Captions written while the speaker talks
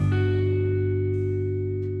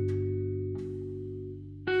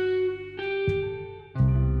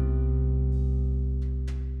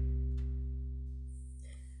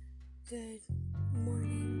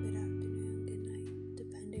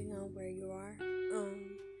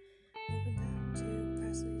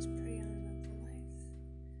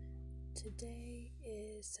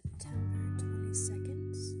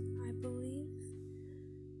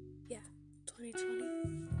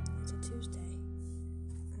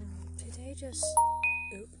today just.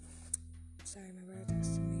 Oop. Sorry, my brother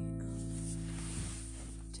texted me.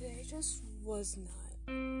 Today just was not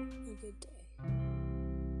a good day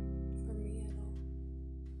for me at all.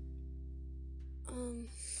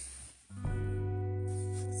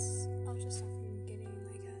 I'll just start from the beginning,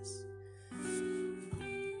 I guess.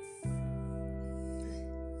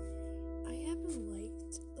 I haven't really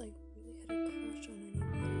had a crush on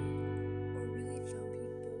anybody, or really found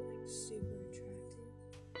people, super attractive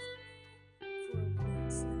for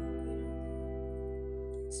once now,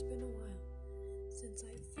 It's been a while since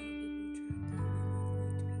I've found people attractive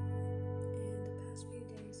and I've liked people, and the past few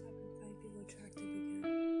days I've been finding people attractive again.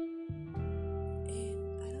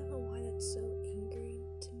 And I don't know why that's so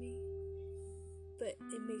ingrained to me, but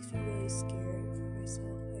it makes me really scared for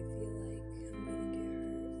myself. I feel like I'm gonna get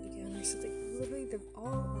hurt again or something. Literally, they're all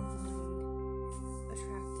online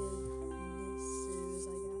attractivenesses,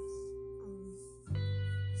 I guess.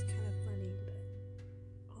 It's kind of funny, but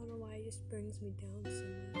I don't know why it just brings me down so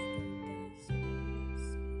much, but it does. I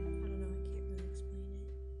don't know, I can't really explain it.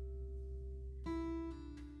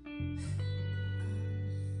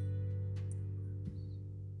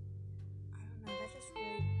 I don't know, that just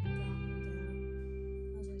really brought me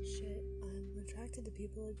down. I was like, shit, I'm attracted to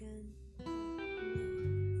people again.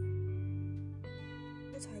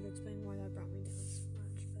 It's hard to explain why that brought me down so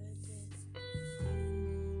much, but it did.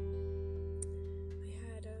 I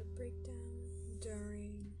had a breakdown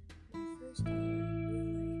during my first hour at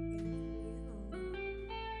ULA, and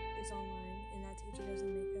is online, and that teacher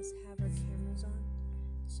doesn't make us have our cameras on,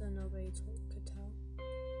 so nobody could tell.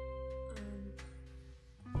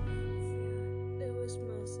 Yeah, it was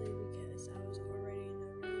mostly because I was already in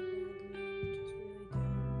a really bad mood, just really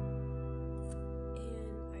down,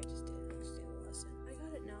 and I just didn't understand the lesson. I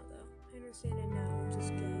got it now, though. I understand it now, which is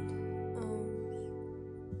good.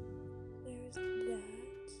 There's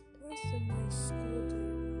that. The rest of my school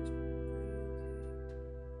day was pretty okay.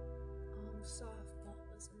 Softball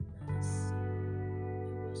was a mess. I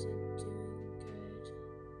wasn't doing good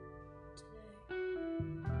today at all.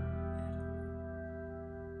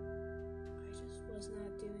 I just was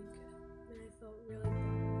not doing good, and I felt really bad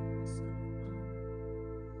about myself.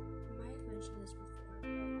 I might have mentioned this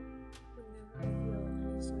before, but whenever I feel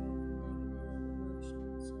any sort of negative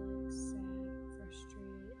emotions, sad,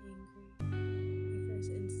 frustrated, angry, my first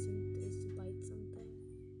instinct is to bite something.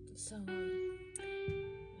 So, my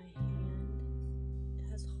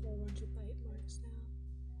hand has a whole bunch of bite marks now.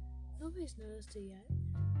 Nobody's noticed it yet,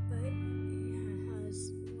 but it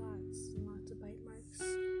has lots and lots of bite marks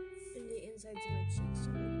in the insides of my cheeks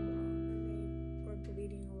are raw, and they were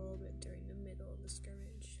bleeding a little bit during the middle of the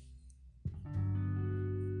skirmish.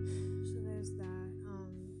 So there's that.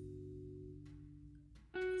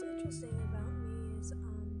 What's interesting about me is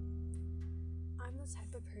I'm the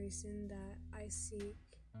type of person that I seek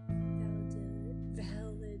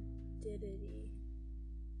validity.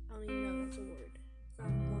 I don't even know if that's a word,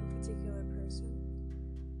 from one particular person.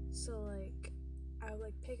 So I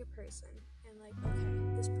would pick a person and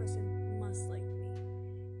okay, this person must like me.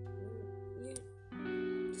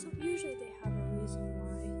 So usually they have a reason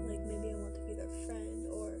why. Maybe I want to be their friend,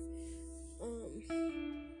 or I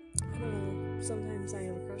don't know. Sometimes I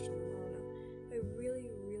have a crush on them. I don't know. I really,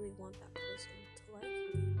 really want that person to like me.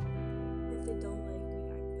 If they don't like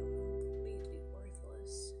me, I feel completely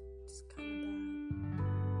worthless. It's kind of bad.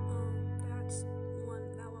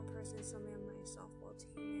 That one person is somebody on my softball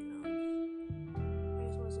team, and I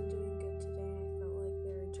just wasn't doing good today. I felt like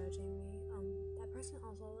they were judging me. That person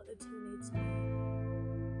also intimidates me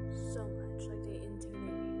so much. They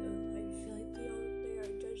intimidate me. I feel like they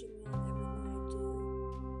are judging me on everything I do.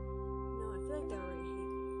 No, I feel like they already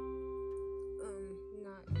hate me.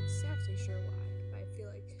 Not exactly sure why, but I feel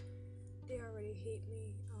like they already hate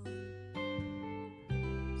me.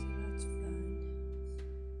 So that's fun.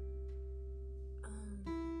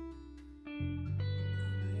 I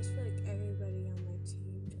just feel like everybody on my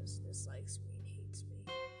team just dislikes me and hates me.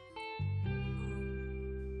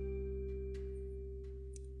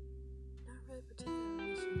 Not really particular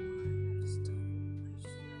reason why. I just feel like they all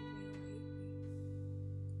hate me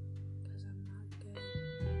because I'm not good.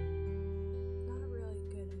 Not really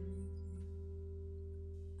good at anything.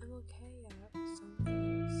 I'm okay at some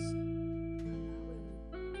things. I'm not really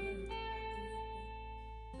good at anything.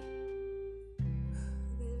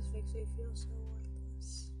 It just makes me feel so worthless.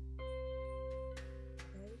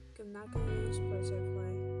 I'm not good at any sports I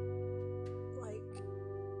play.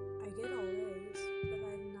 I get all A's, but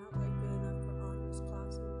I'm not good enough for honors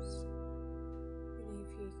classes and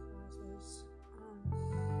AP classes. I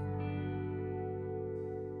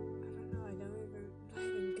don't know. I'm not even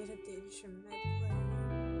good at the instrument I play. I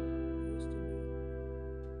used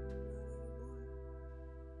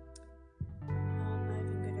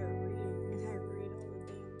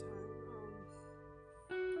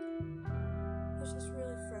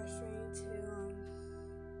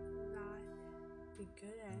be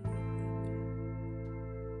good at anything.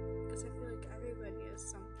 Because I feel like everybody has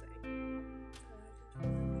something. But I just feel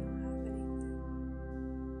like I don't have anything.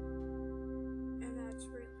 And that's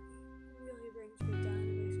really brings me down.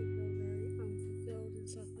 It makes me feel very unfulfilled and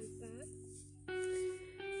stuff like that.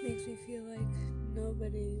 Makes me feel like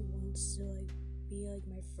nobody wants to like be like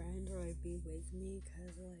my friend or like be with me,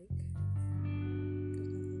 because like there's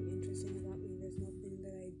nothing interesting about me. There's nothing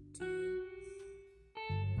that I do.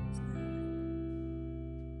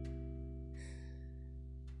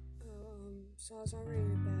 So I was already in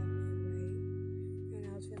a bad mood, right?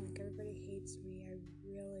 And I was feeling like everybody hates me. I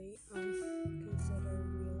really consider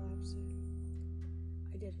relapsing.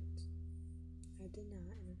 I didn't. I did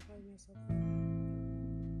not, and I'm proud of myself for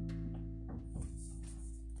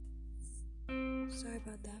that. Sorry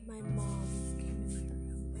about that. My mom came in my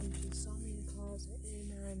room and she saw me in the closet, and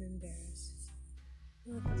now I'm embarrassed.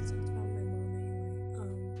 Look, what sucks about my mom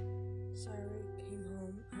anyway. Sorry, came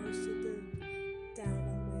home. I was super down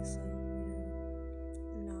about myself,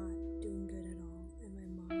 not doing good at all. And my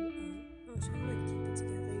mom, I was trying to like keep it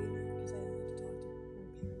together, because I didn't want to talk to my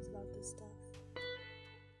parents about this stuff.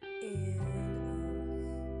 And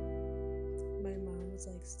my mom was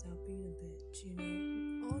like, stop being a bitch,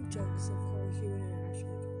 all jokes, of course. She wouldn't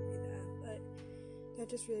actually call me that, but that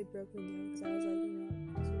just really broke me down, because I was like,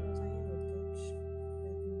 I am a bitch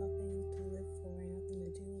with nothing to live for and nothing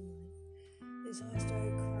to do in life. And so I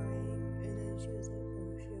started crying, and then she was like,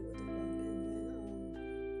 oh shit, what the fuck? And then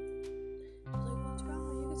she was like, what's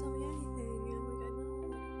wrong? You can tell me anything. And I'm like, I know,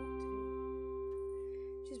 I don't want to.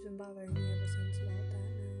 She's been bothering me ever since about that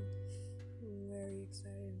now. I'm very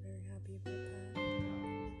excited and very happy about that.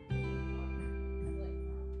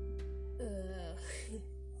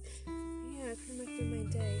 Yeah, pretty much been my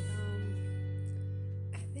day.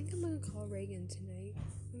 I think I'm gonna call Reagan tonight.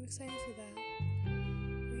 I'm excited for that.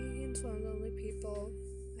 Reagan's one of the only people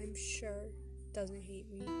I'm sure doesn't hate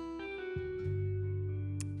me.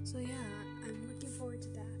 So yeah, I'm looking forward to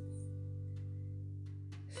that.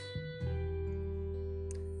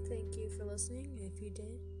 Thank you for listening, if you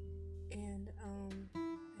did. And I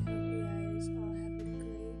hope you guys all have a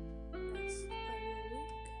great rest of your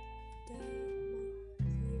week, day, month,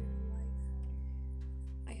 year, life.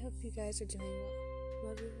 I hope you guys are doing well.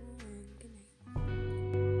 Love you all, and good night.